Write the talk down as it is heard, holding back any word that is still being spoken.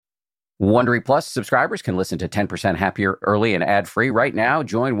Wondery Plus subscribers can listen to 10% Happier early and ad-free right now.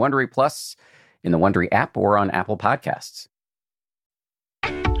 Join Wondery Plus in the Wondery app or on Apple Podcasts.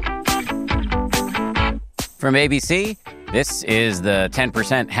 From ABC, this is the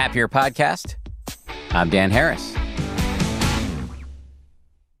 10% Happier podcast. I'm Dan Harris.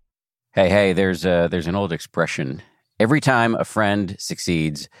 Hey, there's an old expression. Every time a friend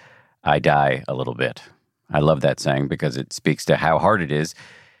succeeds, I die a little bit. I love that saying because it speaks to how hard it is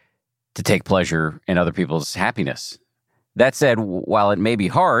to take pleasure in other people's happiness. That said, while it may be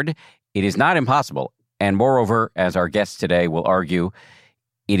hard, it is not impossible. And moreover, as our guest today will argue,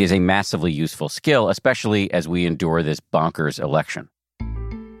 it is a massively useful skill, especially as we endure this bonkers election.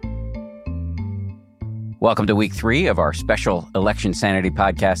 Welcome to week 3 of our special Election Sanity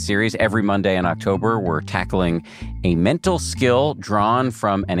podcast series. Every Monday in October, we're tackling a mental skill drawn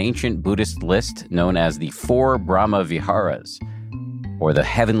from an ancient Buddhist list known as the 4 Brahma Viharas, or the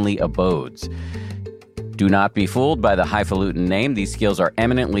heavenly abodes. Do not be fooled by the highfalutin name. These skills are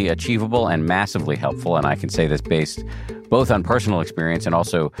eminently achievable and massively helpful, and I can say this based both on personal experience and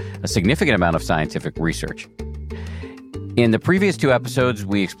also a significant amount of scientific research. In the previous 2 episodes,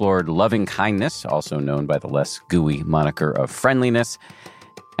 we explored loving kindness, also known by the less gooey moniker of friendliness,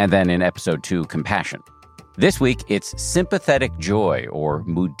 and then in episode 2, compassion. This week, it's sympathetic joy, or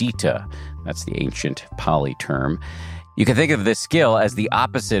mudita. That's the ancient Pali term. You can think of this skill as the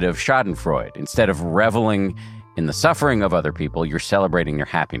opposite of schadenfreude. Instead of reveling in the suffering of other people, you're celebrating their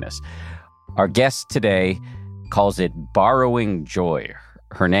happiness. Our guest today calls it borrowing joy.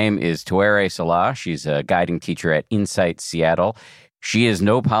 Her name is Tuere Salah. She's a guiding teacher at Insight Seattle. She is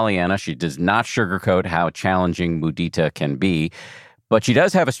no Pollyanna. She does not sugarcoat how challenging mudita can be, but she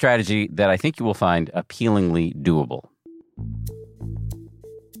does have a strategy that I think you will find appealingly doable.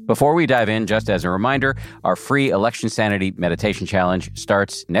 Before we dive in, just as a reminder, our free Election Sanity Meditation Challenge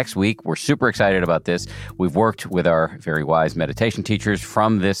starts next week. We're super excited about this. We've worked with our very wise meditation teachers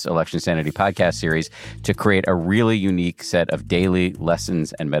from this Election Sanity podcast series to create a really unique set of daily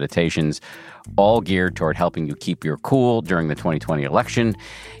lessons and meditations, all geared toward helping you keep your cool during the 2020 election.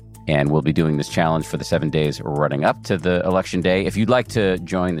 And we'll be doing this challenge for the 7 days running up to the election day. If you'd like to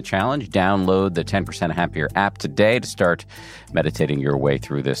join the challenge, download the 10% Happier app today to start meditating your way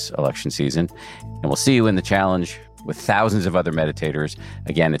through this election season. And we'll see you in the challenge with thousands of other meditators.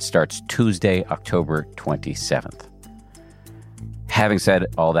 Again, it starts Tuesday, October 27th. Having said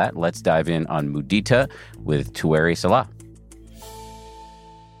all that, let's dive in on mudita with Tuere Salah.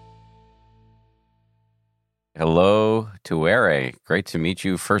 Hello, Tuere. Great to meet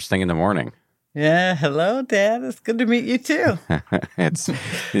you first thing in the morning. Yeah, hello, Dad. It's good to meet you too. It's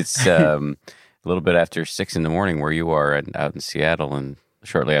a little bit after 6 in the morning where you are out in Seattle, and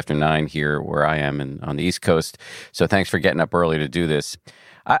shortly after 9 here where I am on the East Coast. So thanks for getting up early to do this.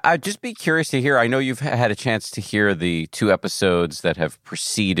 I'd just be curious to hear, I know you've had a chance to hear the 2 episodes that have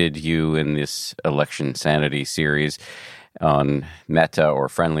preceded you in this Election Sanity series on metta or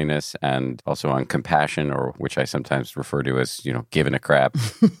friendliness, and also on compassion, or which I sometimes refer to as, giving a crap.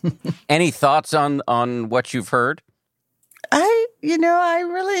 Any thoughts on what you've heard? I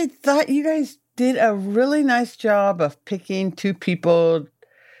really thought you guys did a really nice job of picking 2 people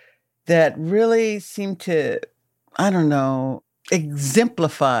that really seem to,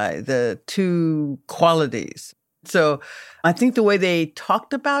 exemplify the 2 qualities. So I think the way they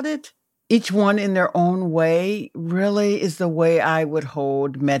talked about it, each one in their own way, really is the way I would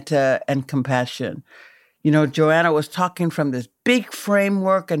hold metta and compassion. Joanna was talking from this big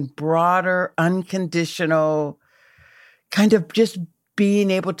framework and broader, unconditional, kind of just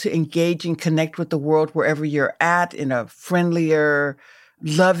being able to engage and connect with the world wherever you're at in a friendlier,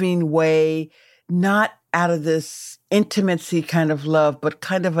 loving way, not out of this intimacy kind of love, but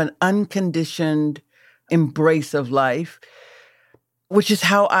kind of an unconditioned embrace of life, which is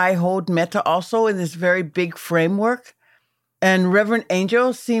how I hold metta also in this very big framework. And Reverend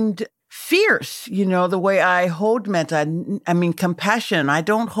Angel seemed fierce, the way I hold metta. I mean, compassion. I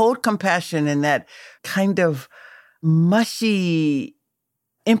don't hold compassion in that kind of mushy,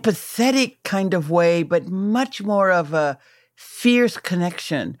 empathetic kind of way, but much more of a fierce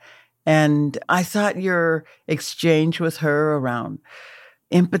connection. And I thought your exchange with her around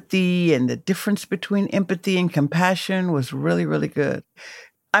empathy and the difference between empathy and compassion was really, really good.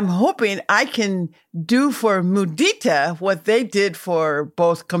 I'm hoping I can do for mudita what they did for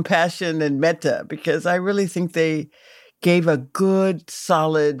both compassion and metta, because I really think they gave a good,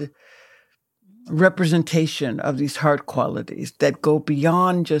 solid representation of these heart qualities that go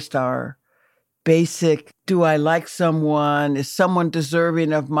beyond just our basic, do I like someone? Is someone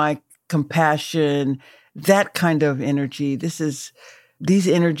deserving of my compassion? That kind of energy. This is These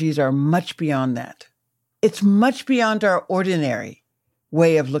energies are much beyond that. It's much beyond our ordinary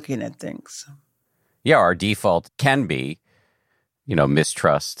way of looking at things. Yeah, our default can be,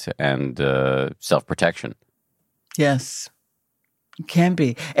 mistrust and self-protection. Yes, it can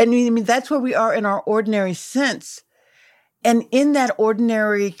be. And I mean, that's where we are in our ordinary sense. And in that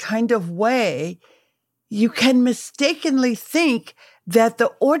ordinary kind of way, you can mistakenly think that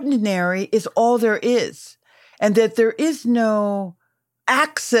the ordinary is all there is, and that there is no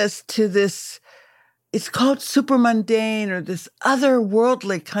access to this, it's called supermundane or this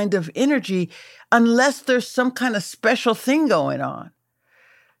otherworldly kind of energy, unless there's some kind of special thing going on.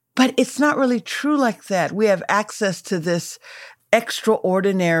 But it's not really true like that. We have access to this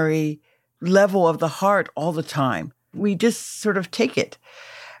extraordinary level of the heart all the time. We just sort of take it.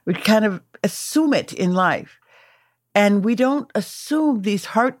 We kind of assume it in life. And we don't assume these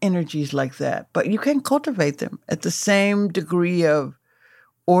heart energies like that, but you can cultivate them at the same degree of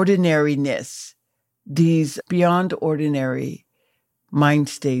ordinariness, these beyond ordinary mind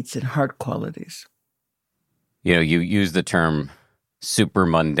states and heart qualities. You use the term super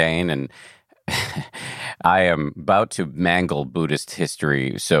mundane, and I am about to mangle Buddhist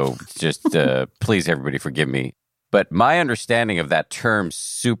history, so just please, everybody, forgive me. But my understanding of that term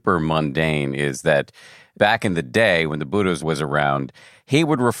super mundane is that back in the day when the Buddha was around, he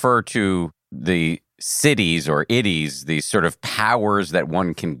would refer to the siddhis or iddhis, these sort of powers that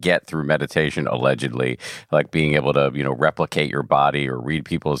one can get through meditation, allegedly, like being able to, replicate your body or read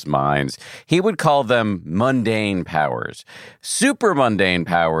people's minds. He would call them mundane powers. Super mundane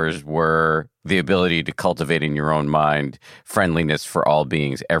powers were the ability to cultivate in your own mind friendliness for all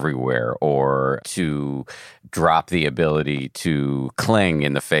beings everywhere, or to drop the ability to cling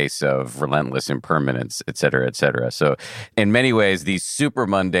in the face of relentless impermanence, et cetera, et cetera. So in many ways, these super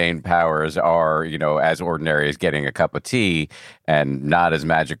mundane powers are, as ordinary as getting a cup of tea and not as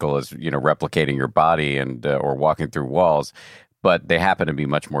magical as, replicating your body and or walking through walls, but they happen to be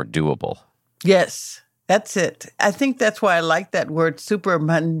much more doable. Yes, that's it. I think that's why I like that word super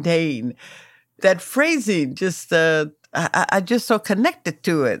mundane. That phrasing, I just so connected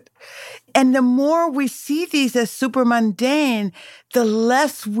to it. And the more we see these as super mundane, the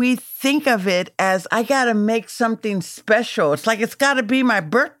less we think of it as, I got to make something special. It's like it's got to be my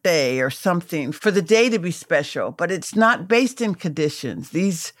birthday or something for the day to be special, but it's not based in conditions.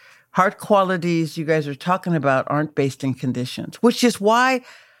 These heart qualities you guys are talking about aren't based in conditions, which is why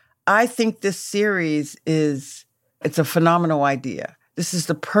I think this series it's a phenomenal idea. This is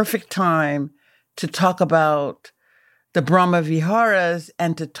the perfect time to talk about the Brahma Viharas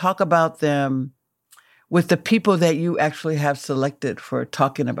and to talk about them with the people that you actually have selected for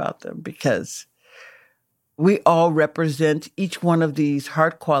talking about them, because we all represent each one of these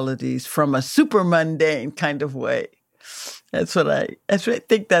heart qualities from a super mundane kind of way. I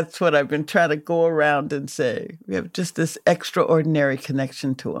think that's what I've been trying to go around and say. We have just this extraordinary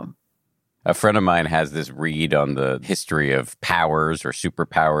connection to them. A friend of mine has this read on the history of powers or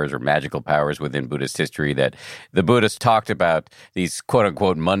superpowers or magical powers within Buddhist history, that the Buddhists talked about these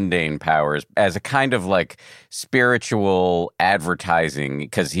quote-unquote mundane powers as a kind of like spiritual advertising,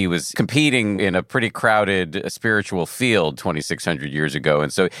 because he was competing in a pretty crowded spiritual field 2,600 years ago.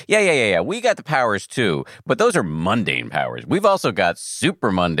 And so, yeah, we got the powers too, but those are mundane powers. We've also got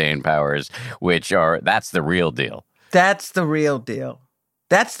super mundane powers, that's the real deal. That's the real deal.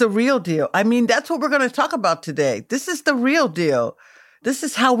 That's the real deal. I mean, that's what we're going to talk about today. This is the real deal. This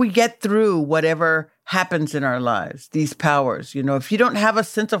is how we get through whatever happens in our lives, these powers. If you don't have a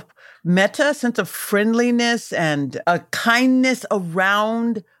sense of metta, a sense of friendliness and a kindness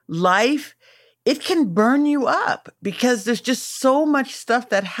around life, it can burn you up, because there's just so much stuff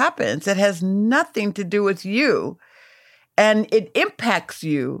that happens that has nothing to do with you. And it impacts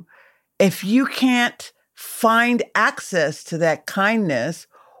you if you can't find access to that kindness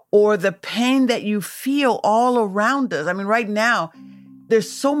or the pain that you feel all around us. I mean, right now, there's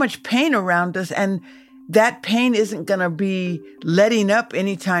so much pain around us, and that pain isn't going to be letting up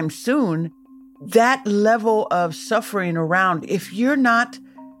anytime soon. That level of suffering around, if you're not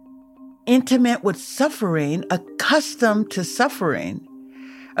intimate with suffering, accustomed to suffering,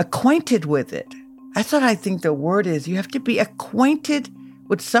 acquainted with it, that's what I think the word is. You have to be acquainted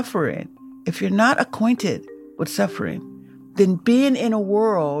with suffering. If you're not acquainted with suffering, then being in a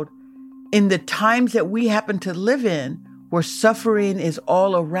world, in the times that we happen to live in, where suffering is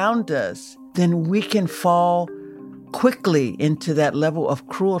all around us, then we can fall quickly into that level of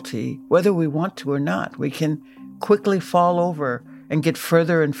cruelty, whether we want to or not. We can quickly fall over and get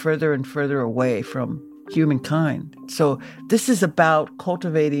further and further and further away from humankind. So this is about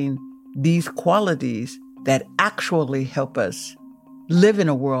cultivating these qualities that actually help us live in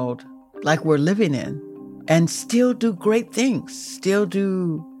a world like we're living in and still do great things, still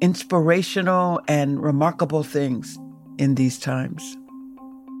do inspirational and remarkable things in these times.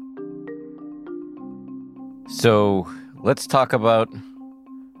 So let's talk about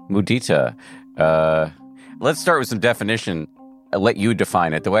mudita. Let's start with some definition. I'll let you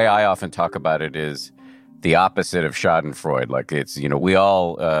define it. The way I often talk about it is the opposite of schadenfreude. Like it's, we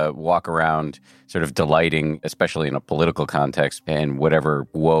all walk around sort of delighting, especially in a political context, in whatever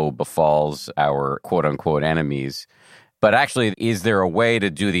woe befalls our quote unquote enemies. But actually, is there a way to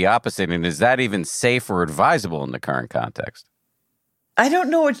do the opposite? And is that even safe or advisable in the current context? I don't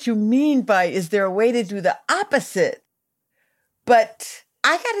know what you mean by, is there a way to do the opposite? But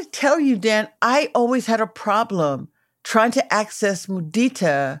I got to tell you, Dan, I always had a problem trying to access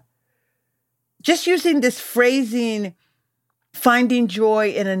mudita, just using this phrasing, finding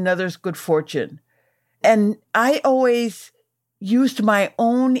joy in another's good fortune. And I always used my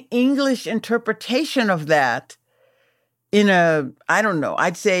own English interpretation of that in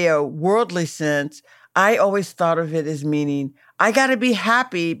I'd say a worldly sense. I always thought of it as meaning, I got to be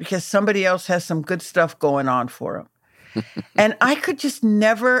happy because somebody else has some good stuff going on for them. And I could just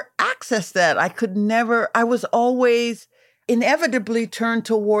never access that. I was always inevitably turned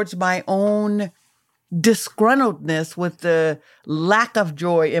towards my own disgruntledness with the lack of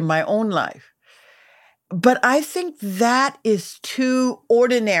joy in my own life. But I think that is too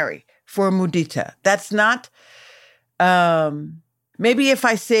ordinary for mudita. That's not, maybe if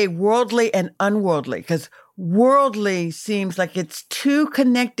I say worldly and unworldly, because worldly seems like it's too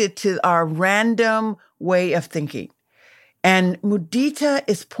connected to our random way of thinking. And mudita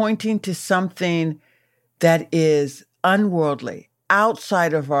is pointing to something that is unworldly,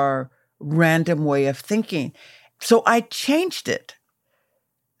 outside of our random way of thinking. So I changed it.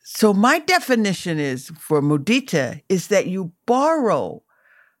 So my definition for mudita is that you borrow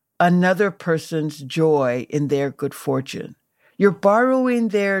another person's joy in their good fortune. You're borrowing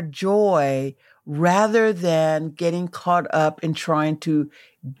their joy rather than getting caught up in trying to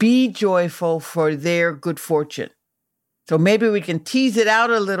be joyful for their good fortune. So maybe we can tease it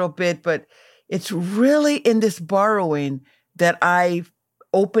out a little bit, but it's really in this borrowing that I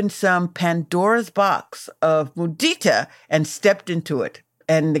opened some Pandora's box of mudita and stepped into it.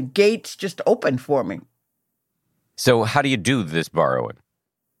 And the gates just opened for me. So how do you do this borrowing?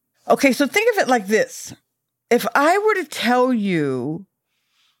 Okay, so think of it like this. If I were to tell you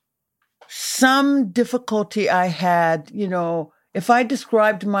some difficulty I had, if I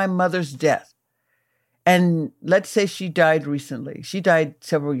described my mother's death, and let's say she died recently. She died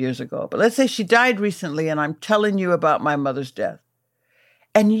several years ago, but let's say she died recently and I'm telling you about my mother's death.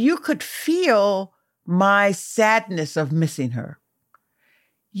 And you could feel my sadness of missing her.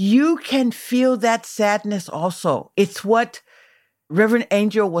 You can feel that sadness also. It's what Reverend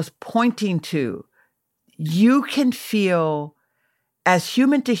Angel was pointing to. You can feel, as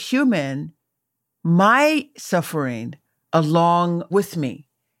human to human, my suffering along with me.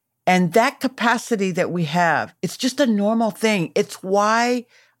 And that capacity that we have, it's just a normal thing. It's why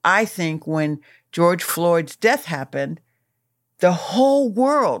I think when George Floyd's death happened, the whole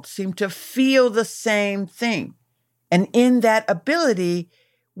world seemed to feel the same thing. And in that ability,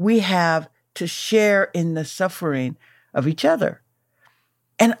 we have to share in the suffering of each other.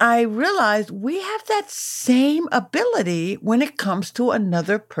 And I realized we have that same ability when it comes to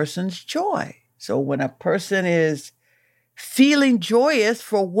another person's joy. So when a person is feeling joyous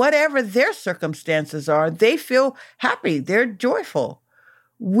for whatever their circumstances are, they feel happy, they're joyful.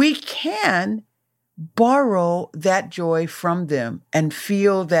 We can borrow that joy from them and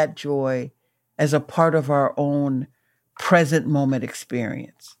feel that joy as a part of our own present moment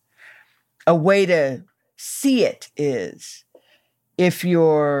experience. A way to see it is if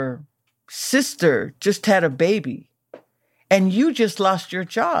your sister just had a baby and you just lost your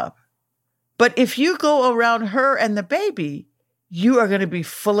job. But if you go around her and the baby, you are going to be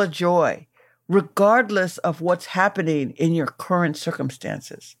full of joy, regardless of what's happening in your current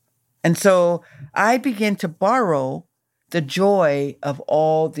circumstances. And so I begin to borrow the joy of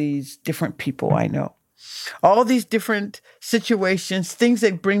all these different people I know. All these different situations, things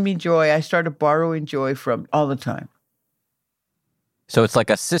that bring me joy, I started borrowing joy from all the time. So it's like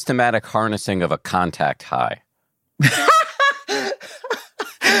a systematic harnessing of a contact high.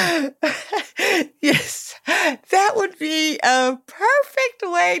 Yes, that would be a perfect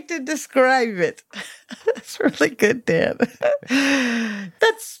way to describe it. That's really good, Dan.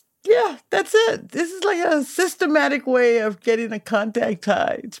 That's it. This is like a systematic way of getting a contact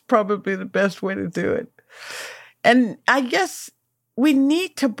high. It's probably the best way to do it. And I guess we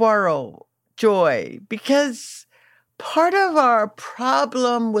need to borrow joy because part of our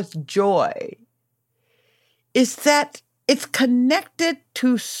problem with joy is that it's connected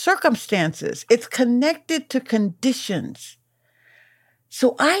to circumstances. It's connected to conditions.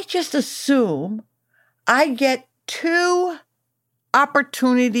 So I just assume I get 2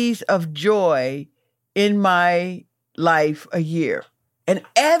 opportunities of joy in my life a year. And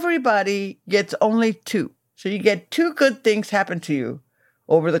everybody gets only 2. So you get 2 good things happen to you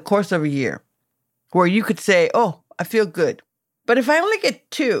over the course of a year where you could say, oh, I feel good. But if I only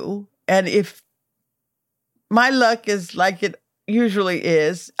get 2, and if my luck is like it usually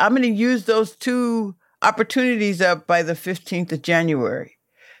is, I'm going to use those 2 opportunities up by the 15th of January.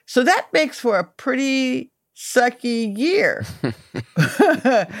 So that makes for a pretty sucky year.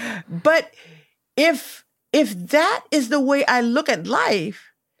 But if that is the way I look at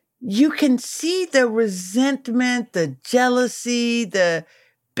life, you can see the resentment, the jealousy, the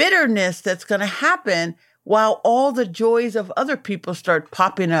bitterness that's going to happen while all the joys of other people start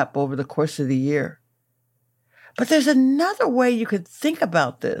popping up over the course of the year. But there's another way you could think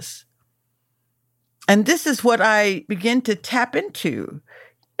about this. And this is what I begin to tap into.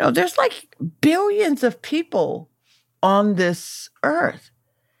 There's like billions of people on this earth.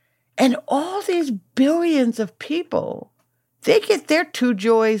 And all these billions of people, they get their 2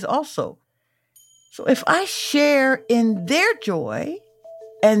 joys also. So if I share in their joy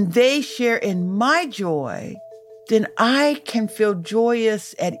and they share in my joy, then I can feel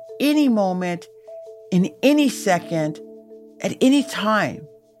joyous at any moment, in any second, at any time.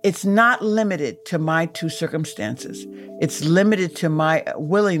 It's not limited to my 2 circumstances. It's limited to my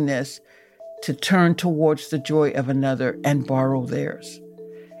willingness to turn towards the joy of another and borrow theirs.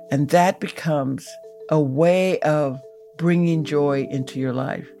 And that becomes a way of bringing joy into your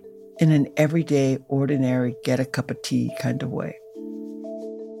life in an everyday, ordinary, get a cup of tea kind of way.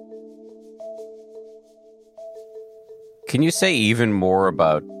 Can you say even more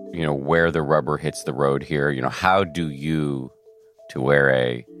about, where the rubber hits the road here? How do you,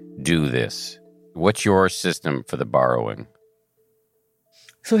 Tuere, do this? What's your system for the borrowing?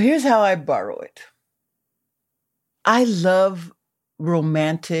 So here's how I borrow it. I love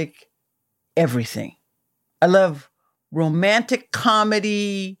romantic everything. I love romantic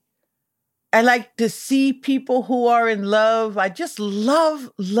comedy. I like to see people who are in love. I just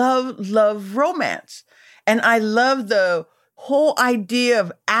love romance. And I love the whole idea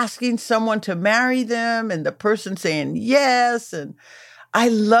of asking someone to marry them and the person saying yes. And I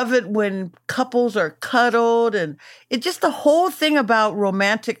love it when couples are cuddled, and it's just the whole thing about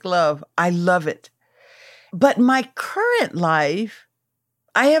romantic love. I love it. But my current life,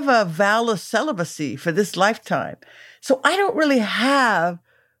 I have a vow of celibacy for this lifetime. So I don't really have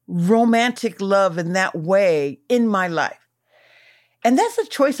romantic love in that way in my life. And that's a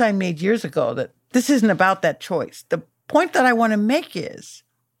choice I made years ago, that this isn't about that choice. The point that I want to make is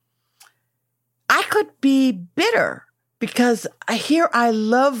I could be bitter because I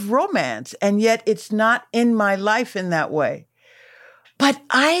love romance, and yet it's not in my life in that way. But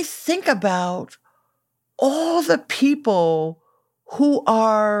I think about all the people who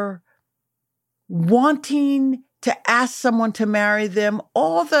are wanting to ask someone to marry them,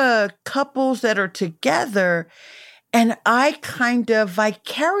 all the couples that are together, and I kind of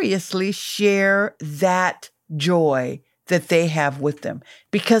vicariously share that joy that they have with them,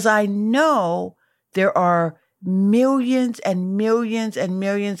 because I know there are millions and millions and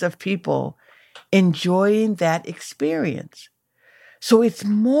millions of people enjoying that experience. So it's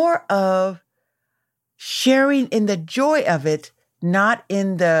more of sharing in the joy of it, not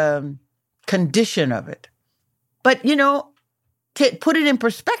in the condition of it. But, to put it in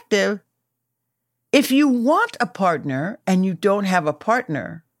perspective, if you want a partner and you don't have a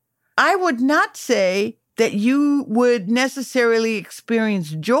partner, I would not say that you would necessarily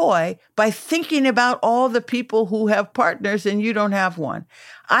experience joy by thinking about all the people who have partners and you don't have one.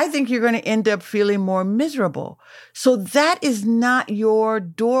 I think you're going to end up feeling more miserable. So that is not your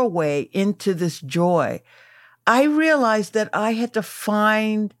doorway into this joy. I realized that I had to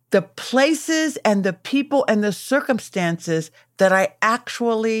find the places and the people and the circumstances that I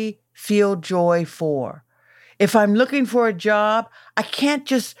actually feel joy for. If I'm looking for a job, I can't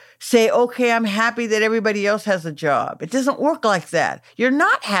just say, okay, I'm happy that everybody else has a job. It doesn't work like that. You're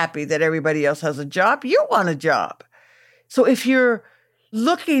not happy that everybody else has a job. You want a job. So if you're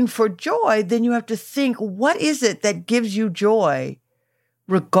looking for joy, then you have to think, what is it that gives you joy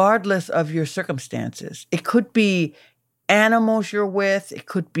regardless of your circumstances? It could be animals you're with. It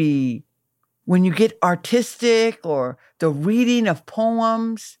could be when you get artistic or the reading of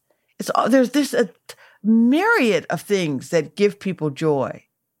poems. There's this myriad of things that give people joy.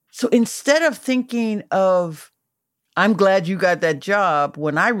 So instead of thinking of, I'm glad you got that job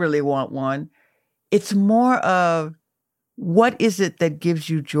when I really want one. It's more of what is it that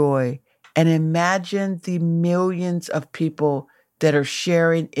gives you joy? And imagine the millions of people that are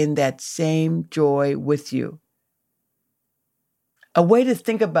sharing in that same joy with you. A way to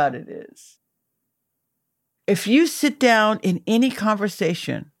think about it is, if you sit down in any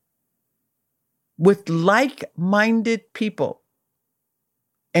conversation with like-minded people,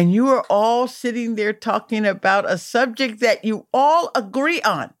 and you are all sitting there talking about a subject that you all agree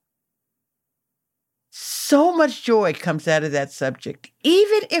on, so much joy comes out of that subject.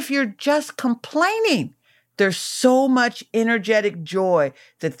 Even if you're just complaining, there's so much energetic joy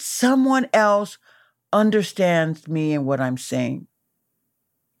that someone else understands me and what I'm saying.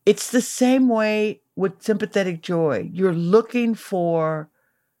 It's the same way with sympathetic joy. You're looking for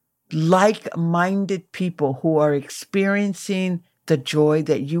like-minded people who are experiencing the joy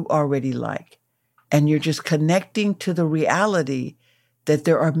that you already like. And you're just connecting to the reality that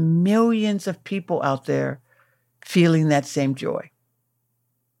there are millions of people out there feeling that same joy.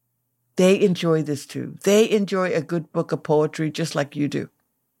 They enjoy this too. They enjoy a good book of poetry just like you do.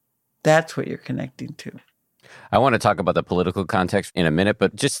 That's what you're connecting to. I want to talk about the political context in a minute,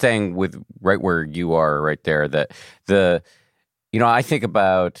 but just staying with right where you are right there, that I think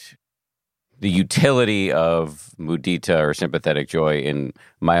about the utility of mudita or sympathetic joy in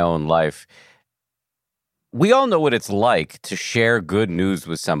my own life. We all know what it's like to share good news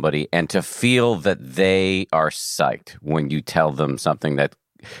with somebody and to feel that they are psyched when you tell them something that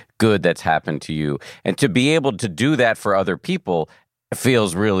good that's happened to you. And to be able to do that for other people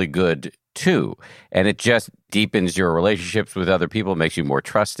feels really good too. And it just deepens your relationships with other people, makes you more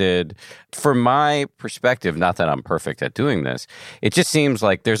trusted. From my perspective, not that I'm perfect at doing this, it just seems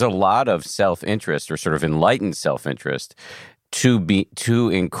like there's a lot of self-interest or sort of enlightened self-interest to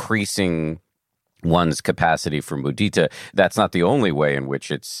increasing one's capacity for mudita. That's not the only way in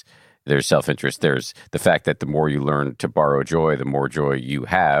which there's self-interest. There's the fact that the more you learn to borrow joy, the more joy you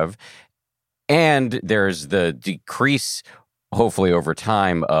have. And there's the decrease, hopefully over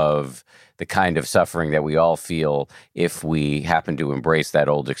time, of the kind of suffering that we all feel if we happen to embrace that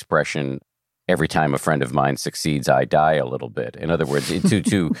old expression, every time a friend of mine succeeds, I die a little bit. In other words,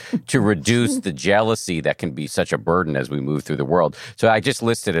 to reduce the jealousy that can be such a burden as we move through the world. So I just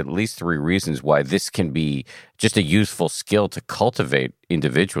listed at least 3 reasons why this can be just a useful skill to cultivate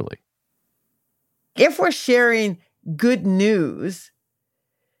individually. If we're sharing good news,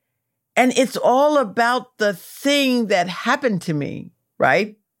 and it's all about the thing that happened to me,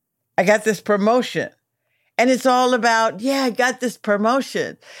 right? I got this promotion. And it's all about, I got this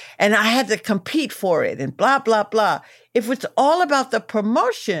promotion and I had to compete for it and blah, blah, blah. If it's all about the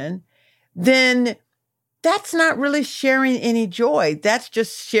promotion, then that's not really sharing any joy. That's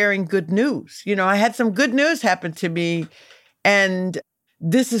just sharing good news. I had some good news happen to me and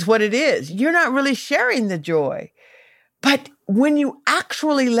this is what it is. You're not really sharing the joy. But when you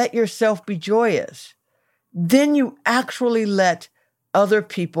actually let yourself be joyous, then you actually let other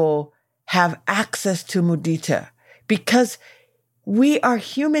people have access to mudita, because we are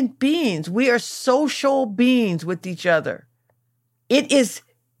human beings. We are social beings with each other. It is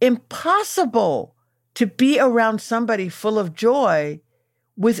impossible to be around somebody full of joy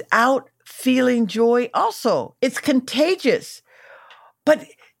without feeling joy also. It's contagious. But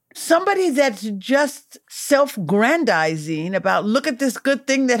somebody that's just self-grandizing about, look at this good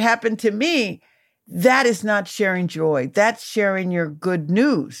thing that happened to me, that is not sharing joy. That's sharing your good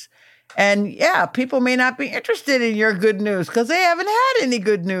news. And people may not be interested in your good news because they haven't had any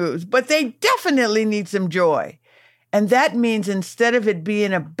good news, but they definitely need some joy. And that means instead of it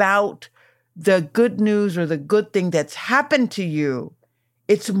being about the good news or the good thing that's happened to you,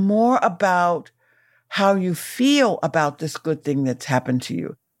 it's more about how you feel about this good thing that's happened to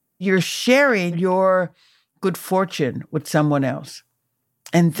you. You're sharing your good fortune with someone else.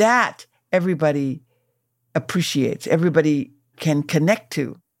 And that everybody appreciates, everybody can connect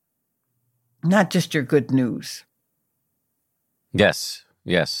to. Not just your good news. Yes.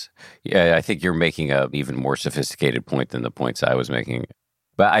 Yeah, I think you're making an even more sophisticated point than the points I was making.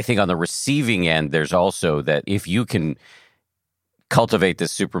 But I think on the receiving end, there's also that if you can cultivate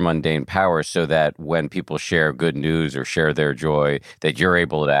this super mundane power so that when people share good news or share their joy, that you're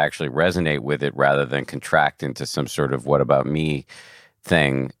able to actually resonate with it rather than contract into some sort of what about me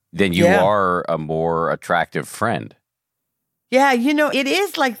thing, then you are a more attractive friend. Yeah, it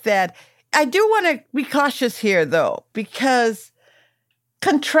is like that. I do want to be cautious here, though, because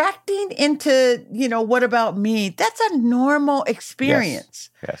contracting into, what about me? That's a normal experience.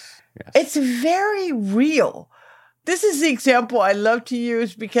 Yes. It's very real. This is the example I love to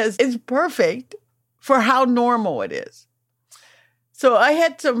use because it's perfect. for how normal it is. So I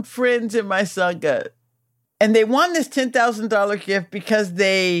had some friends in my Sangha, and they won this $10,000 gift because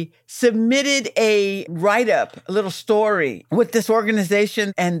they submitted a write-up, a little story with this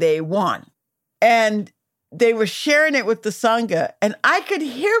organization, and they won. And they were sharing it with the Sangha, and I could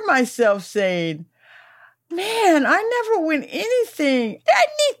hear myself saying, man, I never win anything. I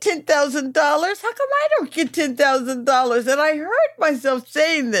need $10,000. How come I don't get $10,000? And I heard myself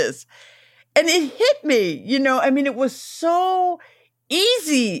saying this, and it hit me. It was so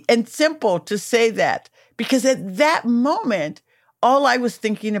easy and simple to say that, because at that moment, all I was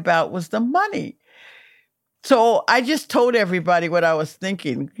thinking about was the money. So I just told everybody what I was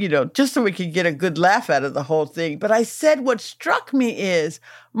thinking, just so we could get a good laugh out of the whole thing. But I said what struck me is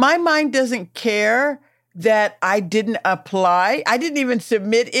my mind doesn't care that I didn't apply. I didn't even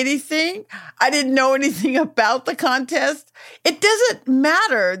submit anything. I didn't know anything about the contest. It doesn't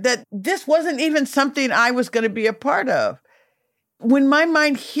matter that this wasn't even something I was going to be a part of. When my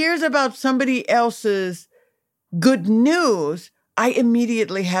mind hears about somebody else's good news, I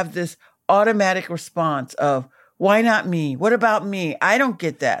immediately have this automatic response of, why not me? What about me? I don't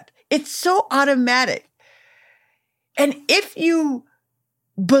get that. It's so automatic. And if you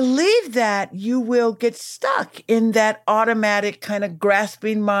believe that, you will get stuck in that automatic kind of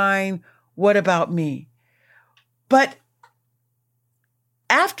grasping mind, what about me? But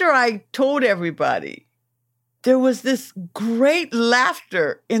after I told everybody, there was this great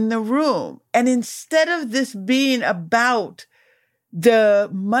laughter in the room. And instead of this being about the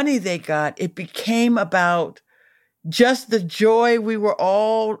money they got, it became about just the joy we were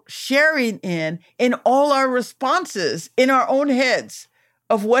all sharing in all our responses in our own heads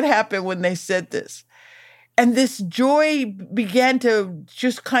of what happened when they said this. And this joy began to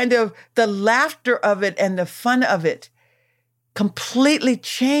just kind of, the laughter of it and the fun of it completely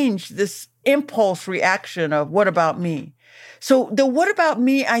changed this impulse reaction of what about me? So the what about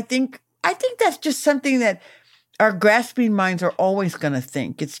me, I think that's just something that our grasping minds are always going to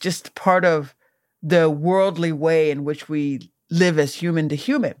think. It's just part of the worldly way in which we live as human to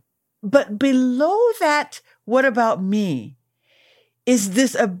human. But below that, what about me, is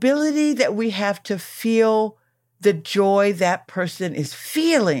this ability that we have to feel the joy that person is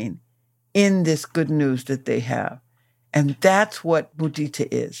feeling in this good news that they have. And that's what mudita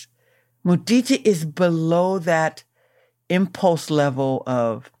is. Mudita is below that impulse level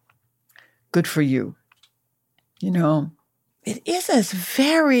of good for you. It is a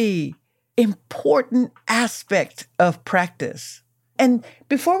very important aspect of practice. And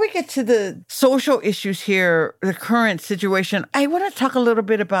before we get to the social issues here, the current situation, I want to talk a little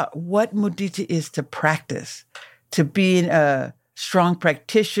bit about what mudita is to practice, to being a strong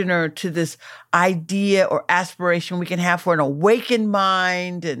practitioner, to this idea or aspiration we can have for an awakened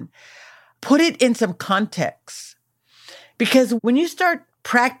mind, and put it in some context. Because when you start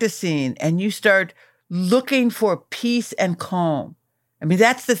practicing and you start looking for peace and calm,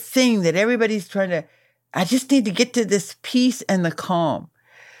 that's the thing that everybody's trying to, I just need to get to this peace and the calm.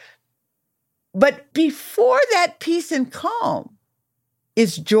 But before that peace and calm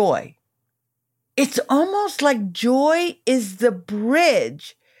is joy. It's almost like joy is the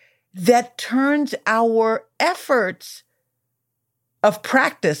bridge that turns our efforts of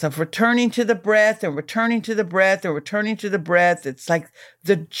practice, of returning to the breath and returning to the breath or returning to the breath. It's like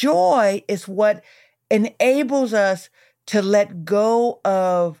the joy is what enables us to let go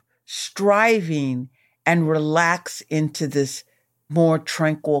of striving and relax into this more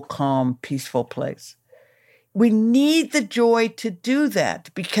tranquil, calm, peaceful place. We need the joy to do that,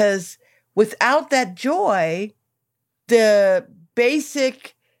 because without that joy, the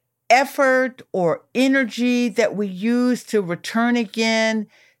basic effort or energy that we use to return again,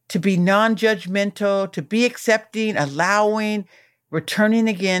 to be non-judgmental, to be accepting, allowing, returning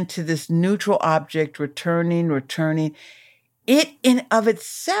again to this neutral object, returning, it in of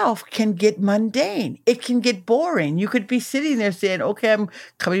itself can get mundane. It can get boring. You could be sitting there saying, okay, I'm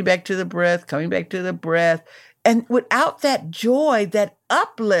coming back to the breath. And without that joy, that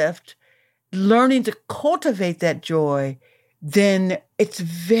uplift, learning to cultivate that joy, then it's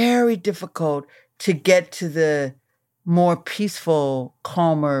very difficult to get to the more peaceful,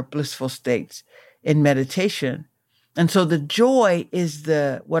 calmer, blissful states in meditation. And so the joy is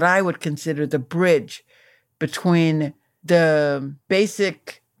what I would consider the bridge between the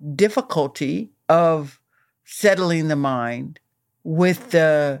basic difficulty of settling the mind with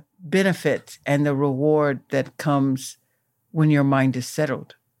the benefit and the reward that comes when your mind is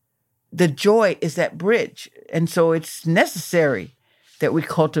settled. The joy is that bridge. And so it's necessary that we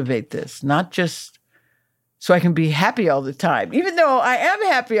cultivate this, not just so I can be happy all the time. Even though I am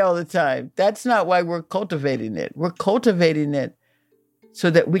happy all the time, that's not why we're cultivating it. We're cultivating it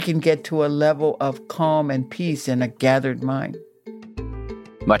so that we can get to a level of calm and peace and a gathered mind.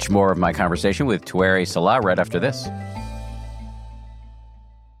 Much more of my conversation with Tuere Salah right after this.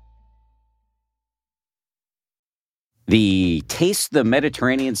 The Taste the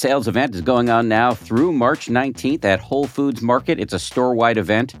Mediterranean sales event is going on now through March 19th at Whole Foods Market. It's a store-wide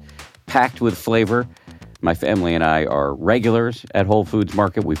event packed with flavor. My family and I are regulars at Whole Foods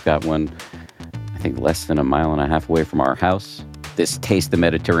Market. We've got one, I think, less than a mile and a half away from our house. This Taste the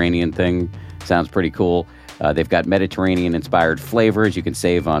Mediterranean thing sounds pretty cool. They've got Mediterranean-inspired flavors. You can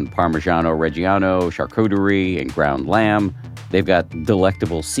save on Parmigiano Reggiano, charcuterie, and ground lamb. They've got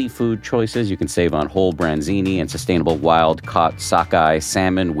delectable seafood choices. You can save on whole branzini and sustainable wild-caught sockeye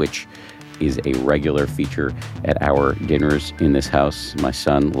salmon, which is a regular feature at our dinners in this house. My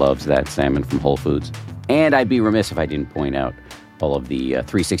son loves that salmon from Whole Foods. And I'd be remiss if I didn't point out all of the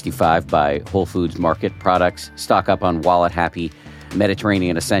 365 by Whole Foods Market products. Stock up on wallet-happy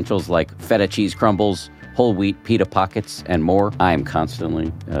Mediterranean essentials like feta cheese crumbles, whole wheat pita pockets, and more. I am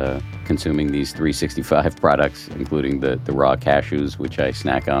constantly consuming these 365 products, including the raw cashews, which I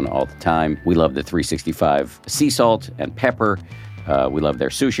snack on all the time. We love the 365 sea salt and pepper. We love their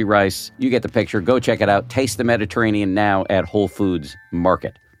sushi rice. You get the picture. Go check it out. Taste the Mediterranean now at Whole Foods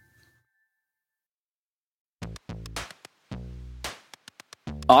Market.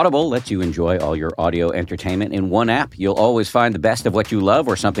 Audible lets you enjoy all your audio entertainment in one app. You'll always find the best of what you love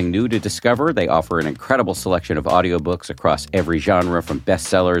or something new to discover. They offer an incredible selection of audiobooks across every genre, from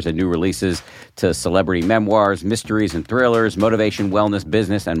bestsellers and new releases to celebrity memoirs, mysteries and thrillers, motivation, wellness,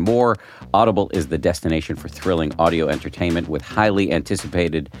 business, and more. Audible is the destination for thrilling audio entertainment with highly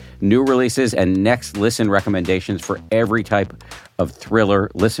anticipated new releases and next listen recommendations for every type of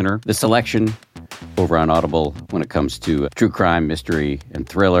thriller listener. The selection over on Audible when it comes to true crime, mystery, and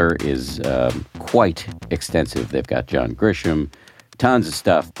thriller is quite extensive. They've got John Grisham, tons of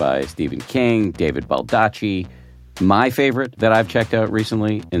stuff by Stephen King, David Baldacci. My favorite that I've checked out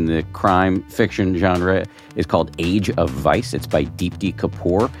recently in the crime fiction genre is called Age of Vice. It's by Deepti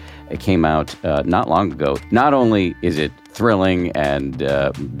Kapoor. It came out not long ago. Not only is it thrilling and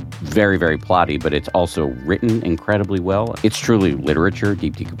very, very plotty, but it's also written incredibly well. It's truly literature.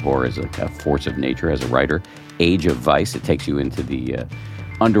 Deepti Kapoor is like a force of nature as a writer. Age of Vice, it takes you into the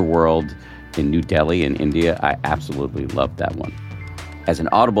underworld in New Delhi in India. I absolutely loved that one. As an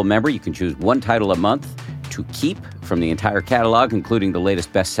Audible member, you can choose one title a month to keep from the entire catalog, including the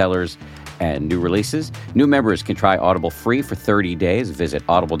latest bestsellers and new releases. New members can try Audible free for 30 days. Visit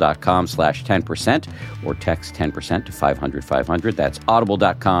audible.com/10% or text 10% to 500-500. That's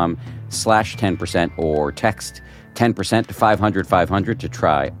audible.com/10% or text 10% to 500-500 to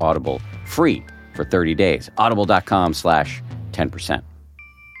try Audible free for 30 days. Audible.com/10%.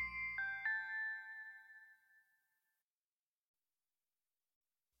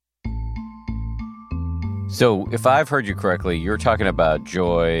 So if I've heard you correctly, you're talking about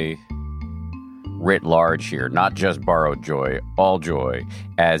joy writ large here, not just borrowed joy, all joy,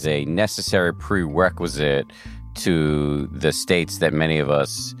 as a necessary prerequisite to the states that many of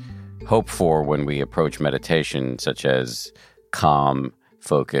us hope for when we approach meditation, such as calm,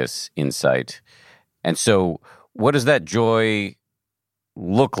 focus, insight. And so what does that joy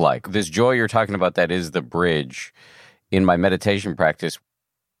look like? This joy you're talking about that is the bridge in my meditation practice.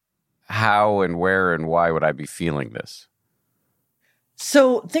 How and where and why would I be feeling this?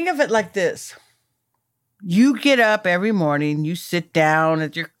 So think of it like this. You get up every morning, you sit down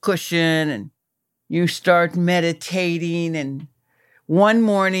at your cushion and you start meditating. And one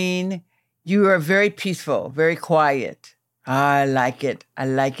morning you are very peaceful, very quiet. I like it. I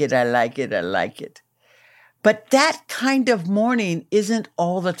like it. I like it. I like it. But that kind of morning isn't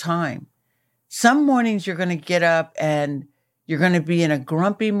all the time. Some mornings you're going to get up and you're going to be in a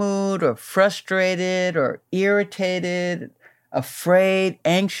grumpy mood or frustrated or irritated, afraid,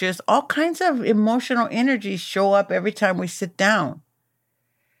 anxious. All kinds of emotional energies show up every time we sit down.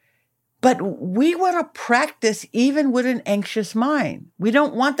 But we want to practice even with an anxious mind. We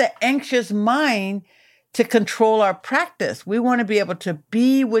don't want the anxious mind to control our practice. We want to be able to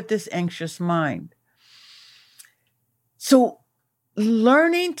be with this anxious mind. So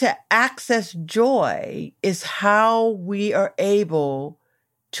learning to access joy is how we are able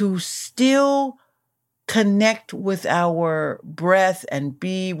to still connect with our breath and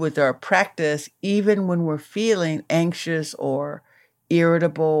be with our practice, even when we're feeling anxious or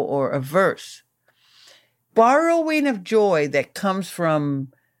irritable or averse. Borrowing of joy that comes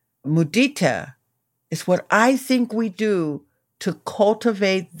from mudita is what I think we do to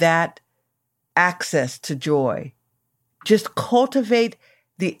cultivate that access to joy. Just cultivate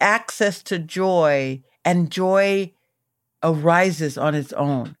the access to joy, and joy arises on its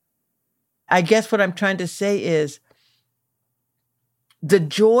own. I guess what I'm trying to say is the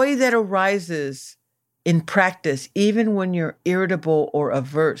joy that arises in practice, even when you're irritable or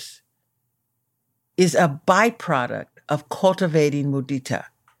averse, is a byproduct of cultivating mudita.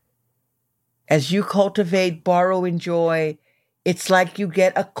 As you cultivate borrowing joy, it's like you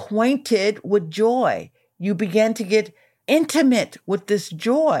get acquainted with joy. You begin to get intimate with this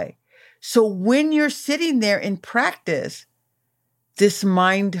joy. So when you're sitting there in practice, this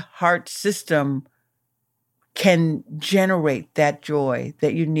mind-heart system can generate that joy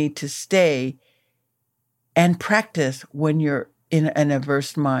that you need to stay and practice when you're in an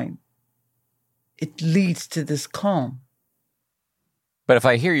averse mind. It leads to this calm. But if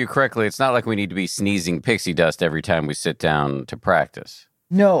I hear you correctly, it's not like we need to be sneezing pixie dust every time we sit down to practice.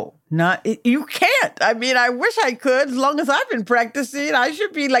 No, you can't. I mean, I wish I could. As long as I've been practicing, I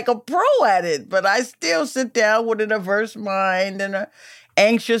should be like a pro at it. But I still sit down with an averse mind and an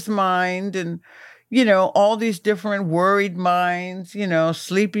anxious mind and, all these different worried minds,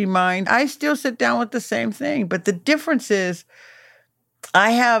 sleepy mind. I still sit down with the same thing. But the difference is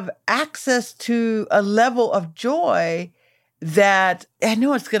I have access to a level of joy that I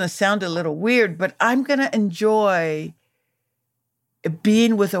know it's going to sound a little weird, but I'm going to enjoy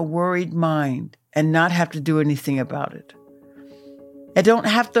being with a worried mind and not have to do anything about it. I don't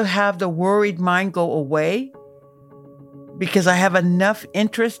have to have the worried mind go away because I have enough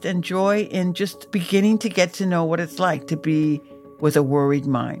interest and joy in just beginning to get to know what it's like to be with a worried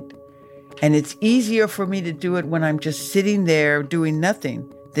mind. And it's easier for me to do it when I'm just sitting there doing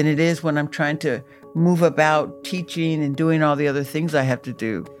nothing than it is when I'm trying to move about teaching and doing all the other things I have to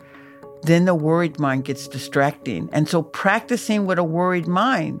do. Then the worried mind gets distracting. And so practicing with a worried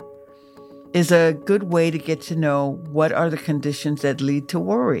mind is a good way to get to know what are the conditions that lead to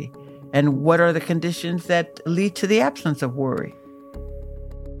worry and what are the conditions that lead to the absence of worry.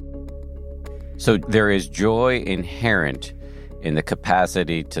 So there is joy inherent in the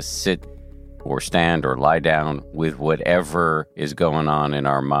capacity to sit or stand or lie down with whatever is going on in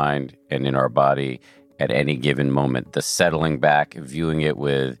our mind and in our body at any given moment. The settling back, viewing it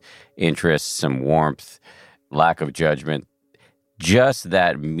with interest, some warmth, lack of judgment, just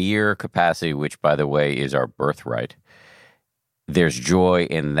that mere capacity, which, by the way, is our birthright. There's joy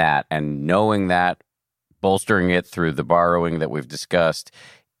in that. And knowing that, bolstering it through the borrowing that we've discussed,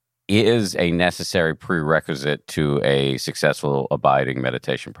 is a necessary prerequisite to a successful abiding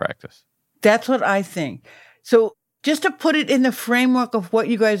meditation practice. That's what I think. So just to put it in the framework of what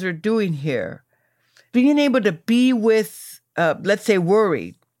you guys are doing here, being able to be with, let's say,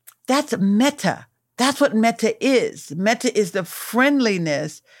 worry, that's metta. That's what metta is. Metta is the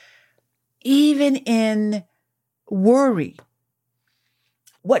friendliness, even in worry.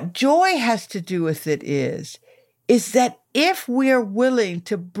 What joy has to do with it is that if we are willing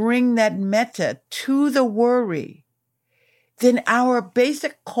to bring that metta to the worry, then our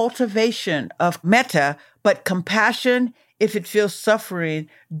basic cultivation of metta, but compassion, if it feels suffering,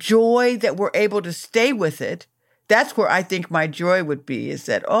 joy that we're able to stay with it, that's where I think my joy would be, is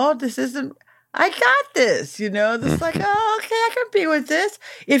that, I got this, this like, okay, I can be with this.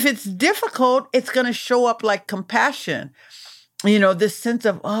 If it's difficult, it's going to show up like compassion. This sense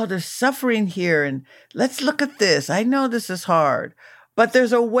of, there's suffering here and let's look at this. I know this is hard, but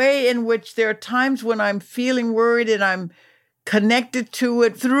there's a way in which there are times when I'm feeling worried and I'm connected to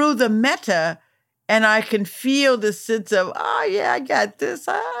it through the metta, and I can feel the sense of, I got this.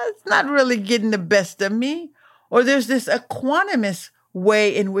 It's not really getting the best of me. Or there's this equanimous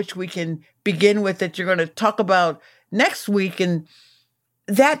way in which we can begin with that you're going to talk about next week. And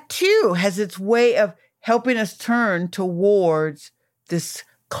that too has its way of helping us turn towards this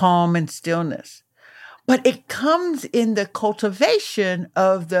calm and stillness. But it comes in the cultivation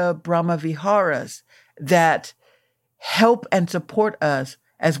of the Brahma Viharas that help and support us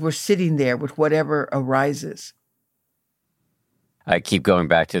as we're sitting there with whatever arises. I keep going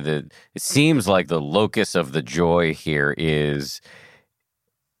back to it seems like the locus of the joy here is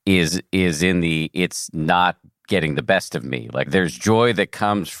in it's not getting the best of me. Like there's joy that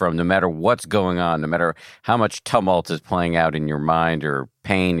comes from no matter what's going on, no matter how much tumult is playing out in your mind or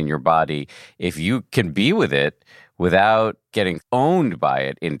pain in your body, if you can be with it without getting owned by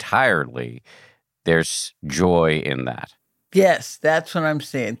it entirely, there's joy in that. Yes, that's what I'm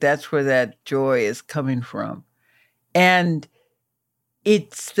saying. That's where that joy is coming from. And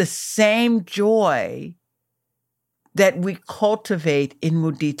it's the same joy that we cultivate in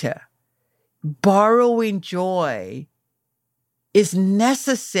mudita. Borrowing joy is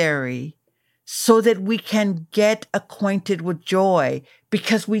necessary so that we can get acquainted with joy,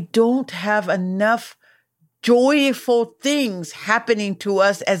 because we don't have enough joyful things happening to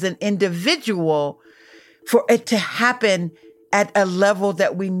us as an individual for it to happen at a level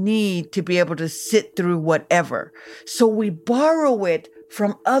that we need to be able to sit through whatever. So we borrow it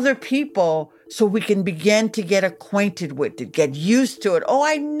from other people so we can begin to get acquainted with it, get used to it. Oh,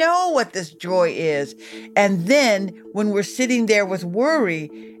 I know what this joy is. And then when we're sitting there with worry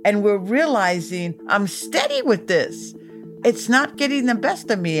and we're realizing I'm steady with this, it's not getting the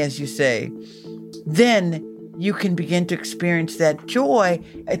best of me, as you say, then you can begin to experience that joy.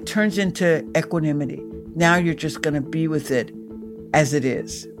 It turns into equanimity. Now you're just going to be with it as it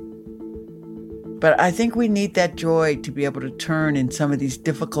is. But I think we need that joy to be able to turn in some of these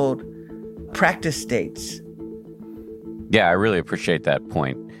difficult practice states. Yeah, I really appreciate that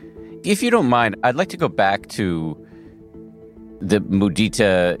point. If you don't mind, I'd like to go back to the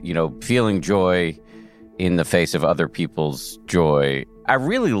mudita, feeling joy in the face of other people's joy. I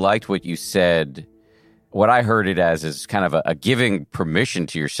really liked what you said. What I heard it as is kind of a giving permission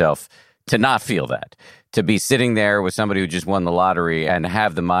to yourself to not feel that, to be sitting there with somebody who just won the lottery and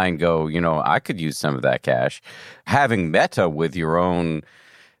have the mind go, I could use some of that cash. Having metta with your own,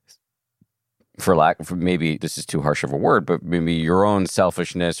 for maybe this is too harsh of a word, but maybe your own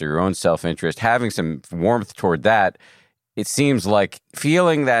selfishness or your own self-interest, having some warmth toward that, it seems like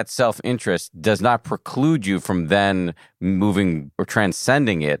feeling that self-interest does not preclude you from then moving or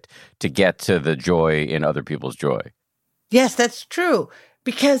transcending it to get to the joy in other people's joy. Yes, that's true.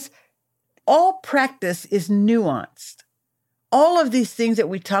 Because all practice is nuanced. All of these things that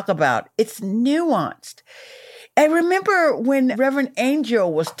we talk about, it's nuanced. I remember when Reverend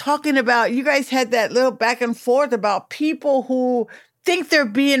Angel was talking about, you guys had that little back and forth about people who think they're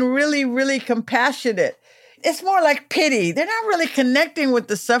being really, really compassionate. It's more like pity. They're not really connecting with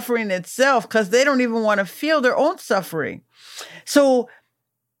the suffering itself because they don't even want to feel their own suffering. So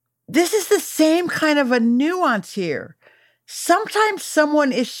this is the same kind of a nuance here. Sometimes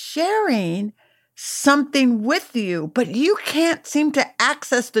someone is sharing something with you, but you can't seem to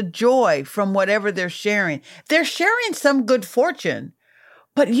access the joy from whatever they're sharing. They're sharing some good fortune,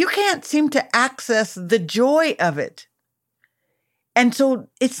 but you can't seem to access the joy of it. And so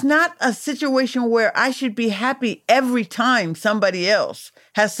it's not a situation where I should be happy every time somebody else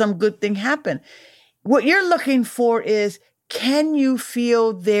has some good thing happen. What you're looking for is, can you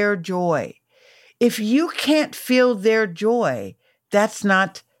feel their joy? If you can't feel their joy, that's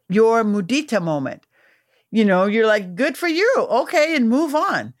not your mudita moment. You're like, good for you. Okay, and move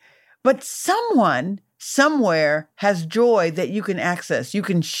on. But someone somewhere has joy that you can access. You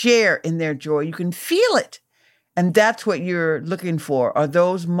can share in their joy. You can feel it. And that's what you're looking for, are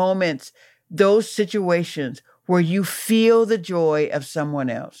those moments, those situations where you feel the joy of someone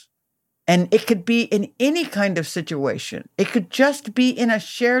else. And it could be in any kind of situation. It could just be in a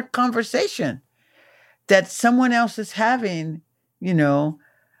shared conversation that someone else is having.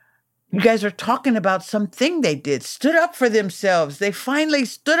 You guys are talking about something they did, stood up for themselves. They finally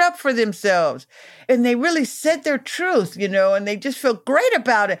stood up for themselves and they really said their truth, and they just feel great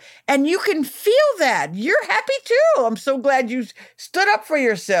about it. And you can feel that. You're happy too. I'm so glad you stood up for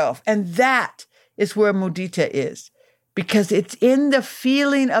yourself. And that is where mudita is, because it's in the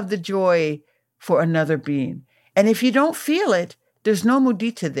feeling of the joy for another being. And if you don't feel it, there's no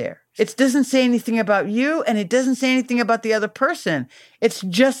mudita there. It doesn't say anything about you, and it doesn't say anything about the other person. It's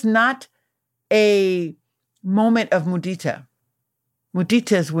just not a moment of mudita.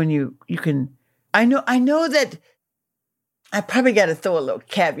 Mudita is when you can. I know that I probably got to throw a little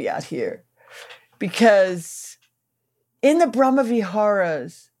caveat here, because in the Brahma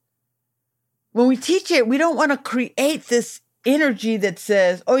Viharas, when we teach it, we don't want to create this energy that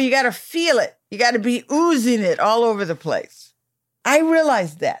says, oh, you got to feel it. You got to be oozing it all over the place. I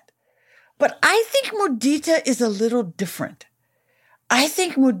realize that. But I think mudita is a little different. I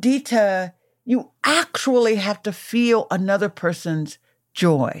think mudita, you actually have to feel another person's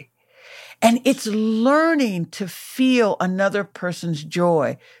joy. And it's learning to feel another person's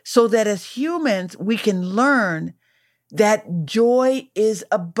joy so that as humans, we can learn that joy is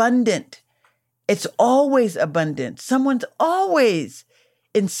abundant. It's always abundant. Someone's always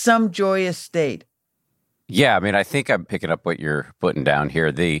in some joyous state. Yeah, I think I'm picking up what you're putting down here.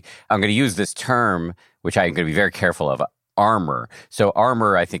 I'm going to use this term, which I'm going to be very careful of, armor. So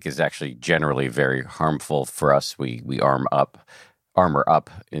armor, I think, is actually generally very harmful for us. We armor up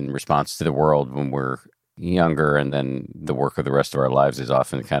in response to the world when we're younger, and then the work of the rest of our lives is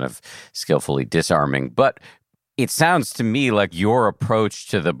often kind of skillfully disarming. But It sounds to me like your approach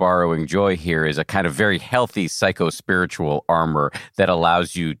to the borrowing joy here is a kind of very healthy psycho-spiritual armor that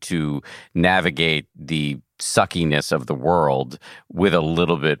allows you to navigate the suckiness of the world with a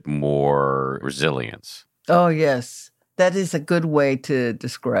little bit more resilience. Oh, yes. That is a good way to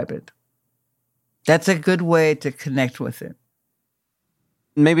describe it. That's a good way to connect with it.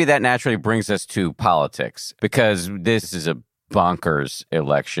 Maybe that naturally brings us to politics, because this is a bonkers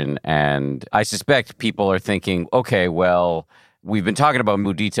election. And I suspect people are thinking, okay, well, we've been talking about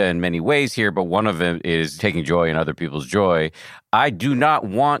mudita in many ways here, but one of them is taking joy in other people's joy. I do not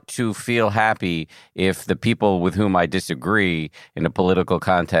want to feel happy if the people with whom I disagree in a political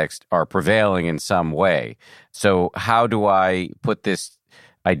context are prevailing in some way. So how do I put this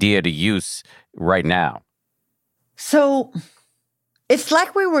idea to use right now? So it's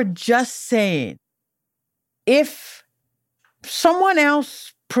like we were just saying, if someone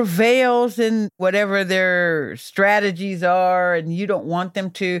else prevails in whatever their strategies are and you don't want them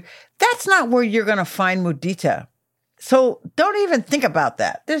to, that's not where you're going to find mudita. So don't even think about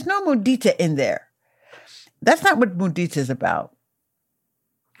that. There's no mudita in there. That's not what mudita is about.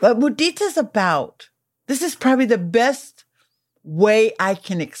 What mudita is about, this is probably the best way I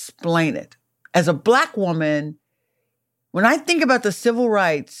can explain it. As a Black woman, when I think about the civil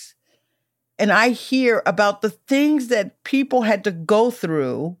rights and I hear about the things that people had to go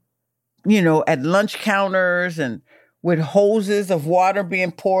through, at lunch counters and with hoses of water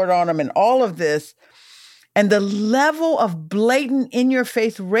being poured on them and all of this, and the level of blatant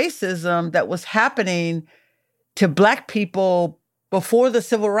in-your-face racism that was happening to Black people before the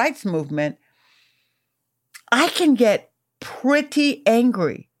civil rights movement, I can get pretty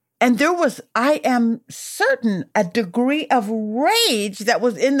angry. And there was, I am certain, a degree of rage that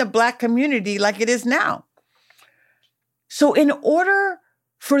was in the Black community like it is now. So in order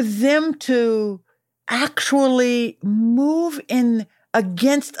for them to actually move in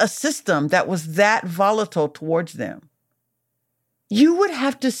against a system that was that volatile towards them, you would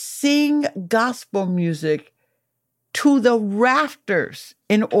have to sing gospel music to the rafters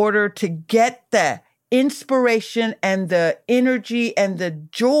in order to get the inspiration and the energy and the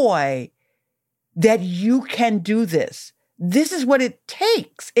joy that you can do this. This is what it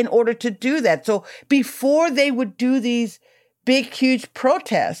takes in order to do that. So before they would do these big, huge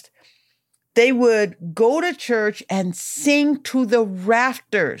protests, they would go to church and sing to the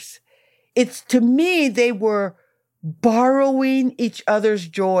rafters. To me, they were borrowing each other's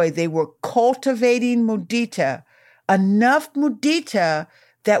joy. They were cultivating mudita, enough mudita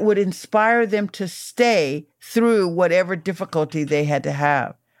that would inspire them to stay through whatever difficulty they had to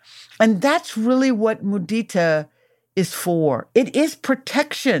have. And that's really what mudita is for. It is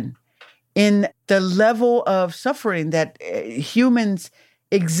protection in the level of suffering that humans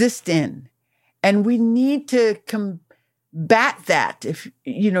exist in. And we need to combat that,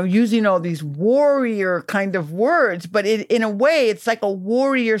 using all these warrior kind of words. But in a way, it's like a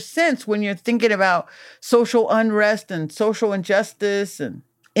warrior sense when you're thinking about social unrest and social injustice and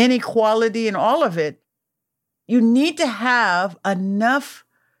inequality and all of it. You need to have enough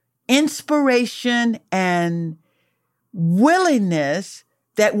inspiration and willingness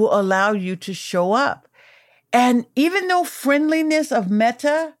that will allow you to show up. And even though friendliness of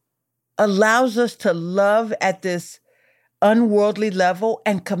metta allows us to love at this unworldly level,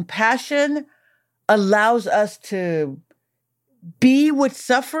 and compassion allows us to be with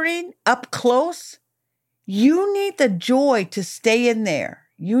suffering up close, you need the joy to stay in there.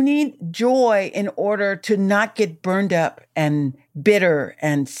 You need joy in order to not get burned up and bitter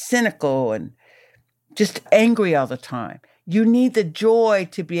and cynical and just angry all the time. You need the joy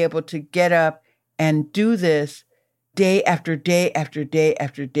to be able to get up and do this day after day after day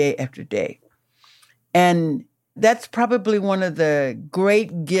after day after day. And that's probably one of the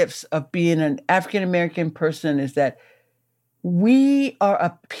great gifts of being an African-American person, is that we are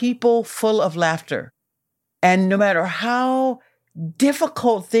a people full of laughter. And no matter how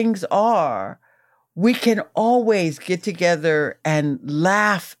difficult things are, we can always get together and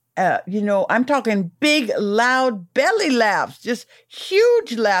laugh. I'm talking big, loud belly laughs, just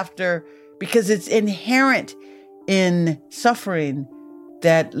huge laughter, because it's inherent in suffering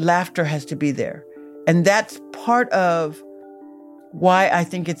that laughter has to be there. And that's part of why I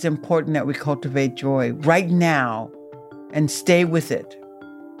think it's important that we cultivate joy right now and stay with it.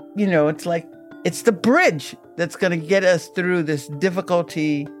 It's the bridge that's going to get us through this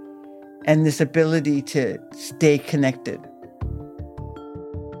difficulty and this ability to stay connected.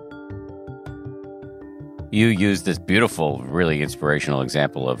 You used this beautiful, really inspirational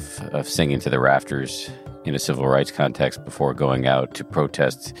example of singing to the rafters in a civil rights context before going out to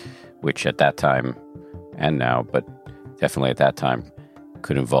protest, which at that time and now, but definitely at that time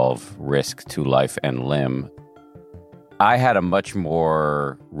could involve risk to life and limb. I had a much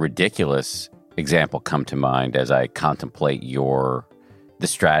more ridiculous example come to mind as I contemplate the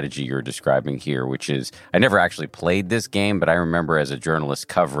strategy you're describing here, which is, I never actually played this game, but I remember as a journalist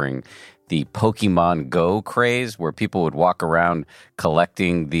covering the Pokemon Go craze, where people would walk around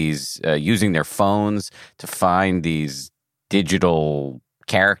collecting these, using their phones to find these digital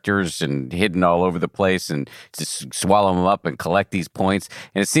characters and hidden all over the place and just swallow them up and collect these points.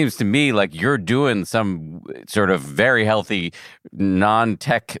 And it seems to me like you're doing some sort of very healthy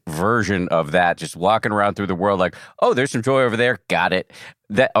non-tech version of that, just walking around through the world like, oh, there's some joy over there. Got it.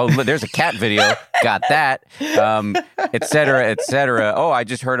 There's a cat video. Got that. Et cetera, et cetera. Oh, I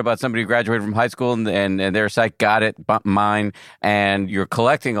just heard about somebody who graduated from high school and their site. Got it. Mine. And you're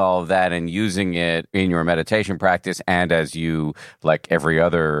collecting all of that and using it in your meditation practice. And as you, like every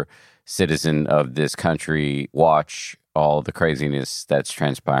other citizen of this country, watch all the craziness that's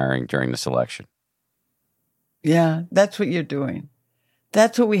transpiring during this election. Yeah, that's what you're doing.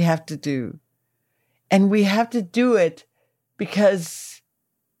 That's what we have to do. And we have to do it because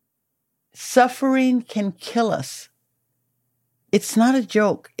suffering can kill us. It's not a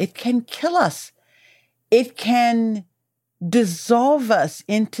joke. It can kill us. It can dissolve us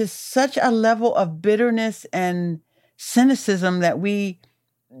into such a level of bitterness and cynicism that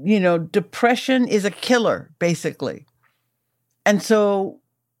depression is a killer, basically. And so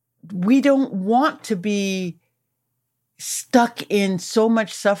we don't want to be stuck in so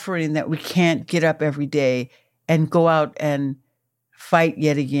much suffering that we can't get up every day and go out and fight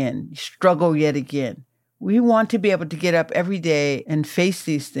yet again, struggle yet again. We want to be able to get up every day and face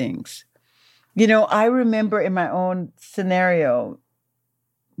these things. I remember in my own scenario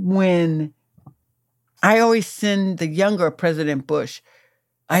when I always send the younger President Bush,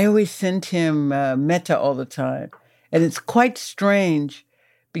 I always send him metta all the time. And it's quite strange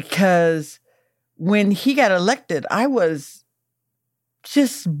because when he got elected, I was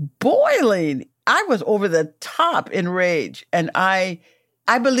just boiling. I was over the top in rage. And I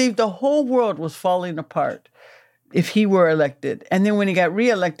believed the whole world was falling apart if he were elected. And then when he got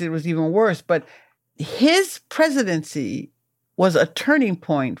reelected, it was even worse. But his presidency was a turning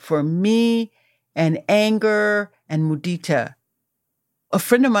point for me and Anger and Mudita. A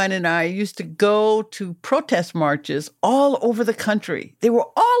friend of mine and I used to go to protest marches all over the country. They were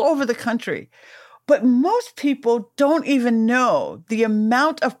all over the country. But most people don't even know the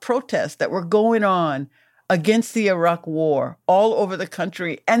amount of protests that were going on against the Iraq War all over the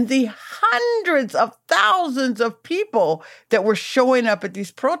country and the hundreds of thousands of people that were showing up at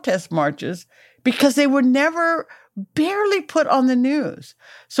these protest marches because they were never barely put on the news.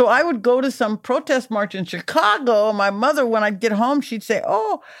 So I would go to some protest march in Chicago. And my mother, when I'd get home, she'd say,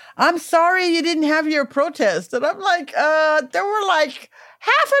 "Oh, I'm sorry you didn't have your protest." And I'm like, there were like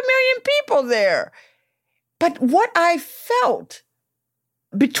 500,000 people there. But what I felt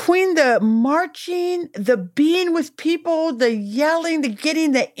between the marching, the being with people, the yelling, the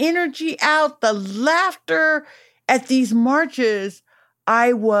getting the energy out, the laughter at these marches,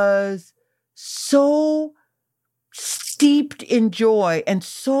 I was so steeped in joy and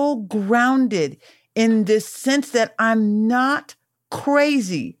so grounded in this sense that I'm not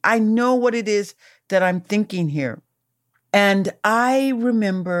crazy. I know what it is that I'm thinking here. And I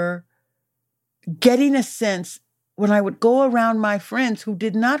remember getting a sense when I would go around my friends who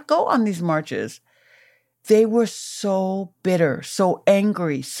did not go on these marches, they were so bitter, so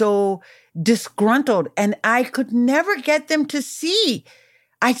angry, so disgruntled, and I could never get them to see.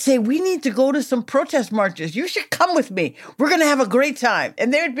 I'd say, we need to go to some protest marches. You should come with me. We're going to have a great time.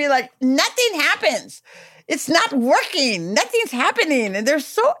 And they would be like, nothing happens. It's not working. Nothing's happening. And they're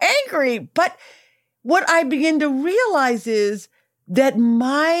so angry. But what I begin to realize is that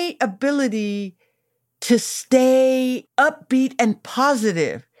my ability to stay upbeat and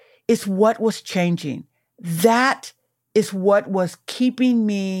positive is what was changing. That is what was keeping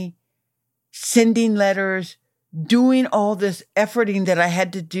me sending letters, doing all this efforting that I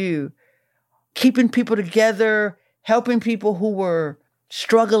had to do, keeping people together, helping people who were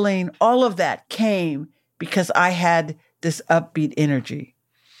struggling. All of that came because I had this upbeat energy.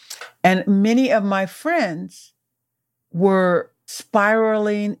 And many of my friends were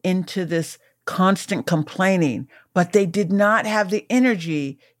spiraling into this constant complaining, but they did not have the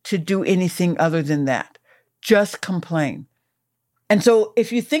energy to do anything other than that, just complain. And so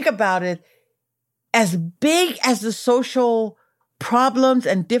if you think about it, as big as the social problems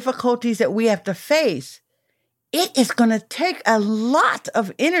and difficulties that we have to face, it is going to take a lot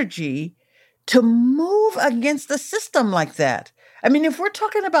of energy to move against the system like that. I mean, if we're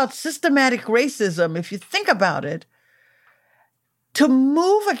talking about systematic racism, if you think about it, to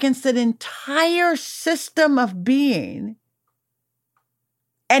move against an entire system of being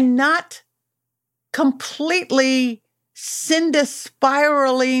and not completely send us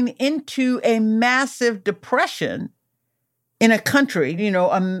spiraling into a massive depression in a country,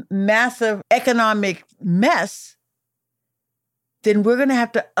 a massive economic mess, then we're going to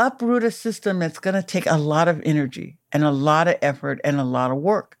have to uproot a system that's going to take a lot of energy and a lot of effort and a lot of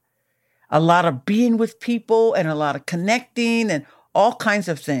work, a lot of being with people and a lot of connecting and all kinds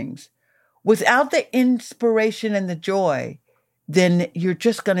of things. Without the inspiration and the joy, then you're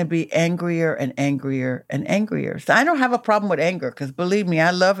just going to be angrier and angrier and angrier. So I don't have a problem with anger because believe me,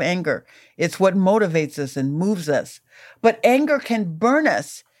 I love anger. It's what motivates us and moves us. But anger can burn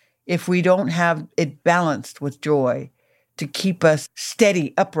us if we don't have it balanced with joy to keep us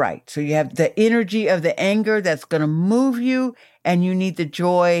steady, upright. So you have the energy of the anger that's going to move you, and you need the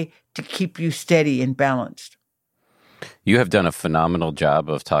joy to keep you steady and balanced. You have done a phenomenal job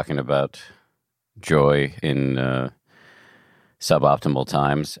of talking about joy in suboptimal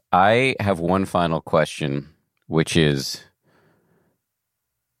times. I have one final question, which is,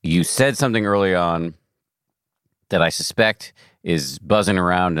 you said something early on that I suspect is buzzing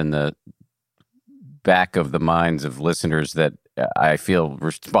around in the back of the minds of listeners that I feel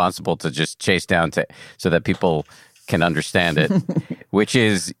responsible to just chase down so that people can understand it, which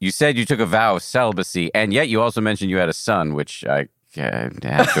is, you said you took a vow of celibacy, and yet you also mentioned you had a son, which I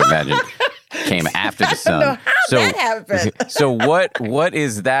have to imagine came after the son. I don't know how that happened. So what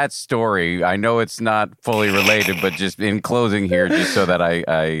is that story? I know it's not fully related, but just in closing here, just so that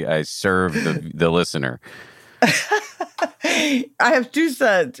I serve the listener. I have two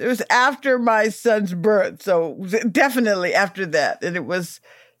sons. It was after my son's birth, so definitely after that. And it was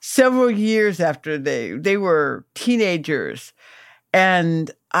several years after they were teenagers.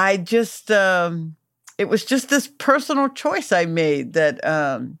 And I just, it was just this personal choice I made that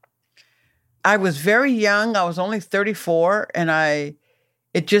I was very young. I was only 34, and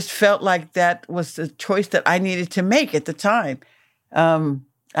it just felt like that was the choice that I needed to make at the time.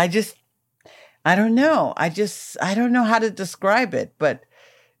 I don't know. I don't know how to describe it, but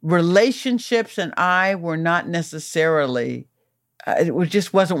relationships and I were not necessarily, it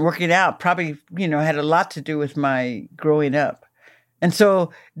just wasn't working out. Probably, had a lot to do with my growing up. And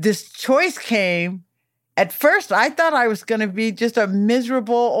so this choice came. At first, I thought I was going to be just a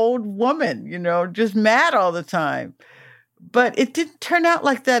miserable old woman, just mad all the time. But it didn't turn out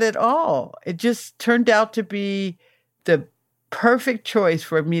like that at all. It just turned out to be the perfect choice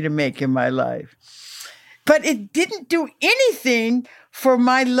for me to make in my life. But it didn't do anything for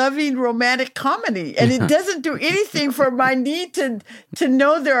my loving romantic comedy. And it doesn't do anything for my need to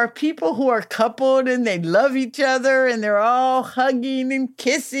know there are people who are coupled and they love each other and they're all hugging and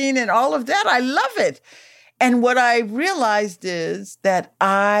kissing and all of that. I love it. And what I realized is that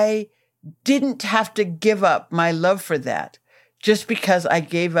I didn't have to give up my love for that just because I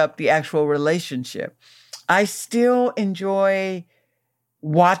gave up the actual relationship. I still enjoy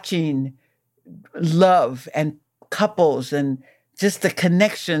watching love and couples and just the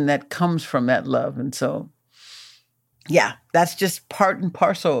connection that comes from that love. And so, yeah, that's just part and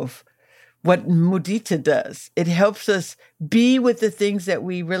parcel of what Mudita does. It helps us be with the things that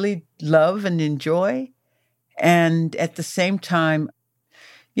we really love and enjoy. And at the same time,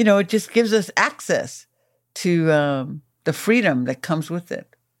 it just gives us access to the freedom that comes with it.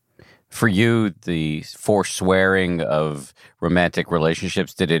 For you, the forswearing of romantic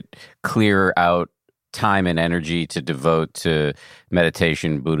relationships, did it clear out time and energy to devote to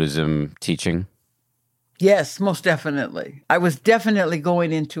meditation, Buddhism, teaching? Yes, most definitely. I was definitely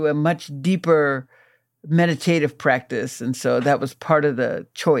going into a much deeper meditative practice. And so that was part of the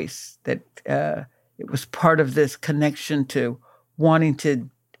choice, that it was part of this connection to wanting to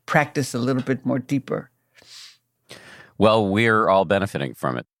practice a little bit more deeper. Well, we're all benefiting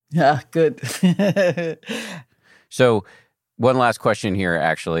from it. Yeah, good. So one last question here,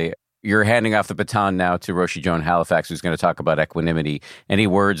 actually. You're handing off the baton now to Roshi Joan Halifax, who's going to talk about equanimity. Any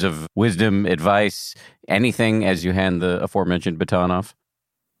words of wisdom, advice, anything as you hand the aforementioned baton off?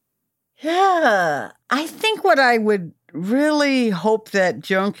 Yeah, I think what I would really hope that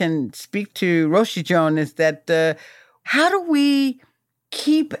Joan can speak to Roshi Joan is that how do we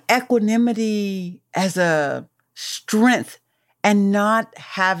keep equanimity as a strength and not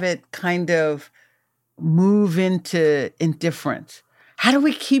have it kind of move into indifference? How do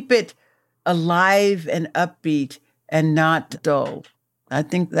we keep it alive and upbeat and not dull? I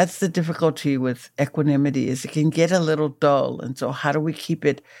think that's the difficulty with equanimity, is it can get a little dull. And so how do we keep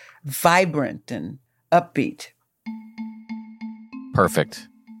it vibrant and upbeat? Perfect.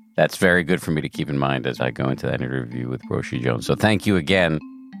 That's very good for me to keep in mind as I go into that interview with Roshi Jones. So thank you again.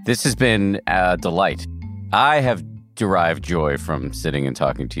 This has been a delight. I have derived joy from sitting and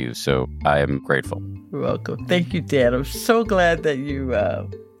talking to you, so I am grateful. You're welcome. Thank you, Dan. I'm so glad that you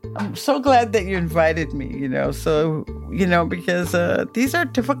invited me, because these are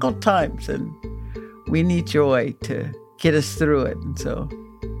difficult times and we need joy to get us through it. And so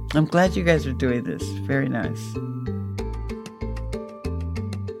I'm glad you guys are doing this. Very nice.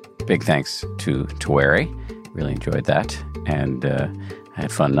 Big thanks to Tuere. Really enjoyed that. And I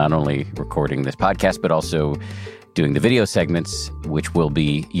had fun not only recording this podcast, but also doing the video segments, which will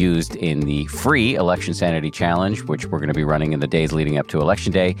be used in the free Election Sanity Challenge, which we're going to be running in the days leading up to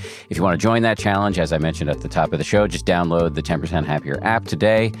Election Day. If you want to join that challenge, as I mentioned at the top of the show, just download the 10% Happier app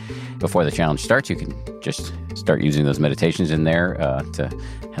today. Before the challenge starts, you can just start using those meditations in there to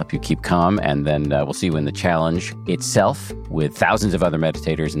help you keep calm. And then we'll see you in the challenge itself with thousands of other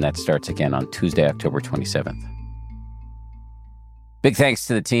meditators. And that starts again on Tuesday, October 27th. Big thanks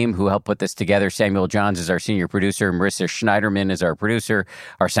to the team who helped put this together. Samuel Johns is our senior producer. Marissa Schneiderman is our producer.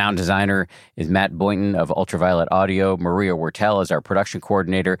 Our sound designer is Matt Boynton of Ultraviolet Audio. Maria Wertel is our production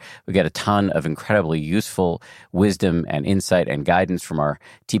coordinator. We get a ton of incredibly useful wisdom and insight and guidance from our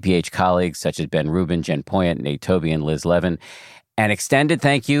TPH colleagues, such as Ben Rubin, Jen Poyant, Nate Toby, and Liz Levin. An extended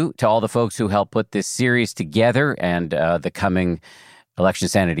thank you to all the folks who helped put this series together and the coming Election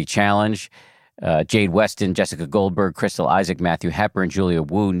Sanity Challenge. Jade Weston, Jessica Goldberg, Crystal Isaac, Matthew Hepburn, Julia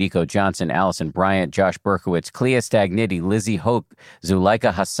Wu, Nico Johnson, Allison Bryant, Josh Berkowitz, Clea Stagniti, Lizzie Hoke,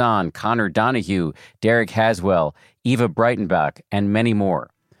 Zuleika Hassan, Connor Donahue, Derek Haswell, Eva Breitenbach, and many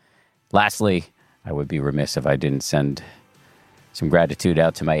more. Lastly, I would be remiss if I didn't send some gratitude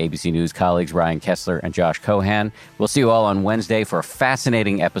out to my ABC News colleagues, Ryan Kessler and Josh Cohan. We'll see you all on Wednesday for a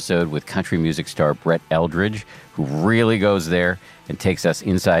fascinating episode with country music star Brett Eldridge, who really goes there and takes us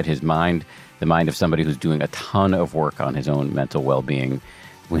inside his mind, the mind of somebody who's doing a ton of work on his own mental well-being.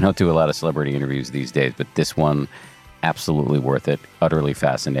 We don't do a lot of celebrity interviews these days, but this one, absolutely worth it, utterly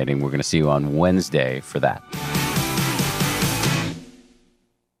fascinating. We're going to see you on Wednesday for that.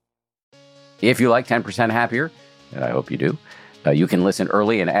 If you like 10% Happier, and I hope you do, you can listen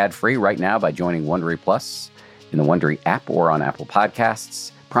early and ad-free right now by joining Wondery Plus in the Wondery app or on Apple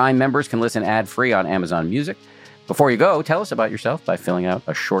Podcasts. Prime members can listen ad-free on Amazon Music. Before you go, tell us about yourself by filling out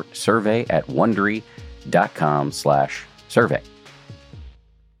a short survey at Wondery.com/survey.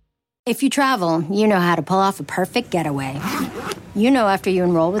 If you travel, you know how to pull off a perfect getaway. You know after you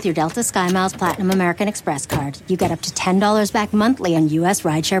enroll with your Delta SkyMiles Platinum American Express card, you get up to $10 back monthly on U.S.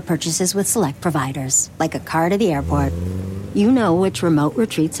 rideshare purchases with select providers, like a car to the airport. You know which remote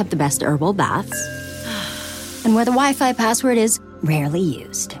retreats have the best herbal baths, and where the Wi-Fi password is rarely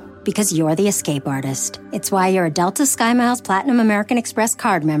used. Because you're the escape artist. It's why you're a Delta SkyMiles Platinum American Express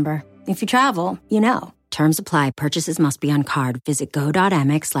card member. If you travel, you know. Terms apply. Purchases must be on card. Visit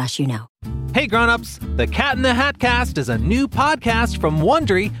go.amex/you-know. Hey grown-ups, the Cat in the Hat Cast is a new podcast from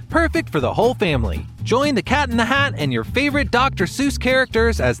Wondery, perfect for the whole family. Join the Cat in the Hat and your favorite Dr. Seuss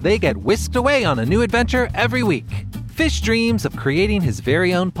characters as they get whisked away on a new adventure every week. Fish dreams of creating his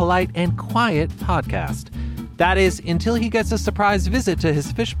very own polite and quiet podcast. That is, until he gets a surprise visit to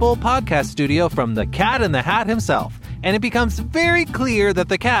his Fishbowl podcast studio from the Cat in the Hat himself, and it becomes very clear that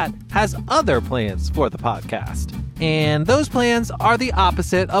the cat has other plans for the podcast. And those plans are the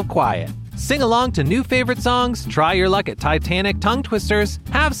opposite of quiet. Sing along to new favorite songs, try your luck at Titanic tongue twisters,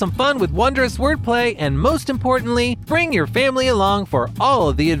 have some fun with wondrous wordplay, and most importantly, bring your family along for all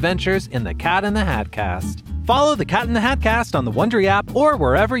of the adventures in the Cat in the Hat Cast. Follow the Cat in the Hat Cast on the Wondery app or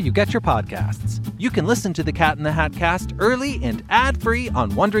wherever you get your podcasts. You can listen to the Cat in the Hat Cast early and ad-free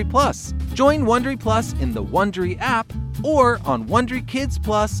on Wondery Plus. Join Wondery Plus in the Wondery app or on Wondery Kids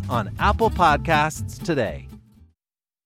Plus on Apple Podcasts today.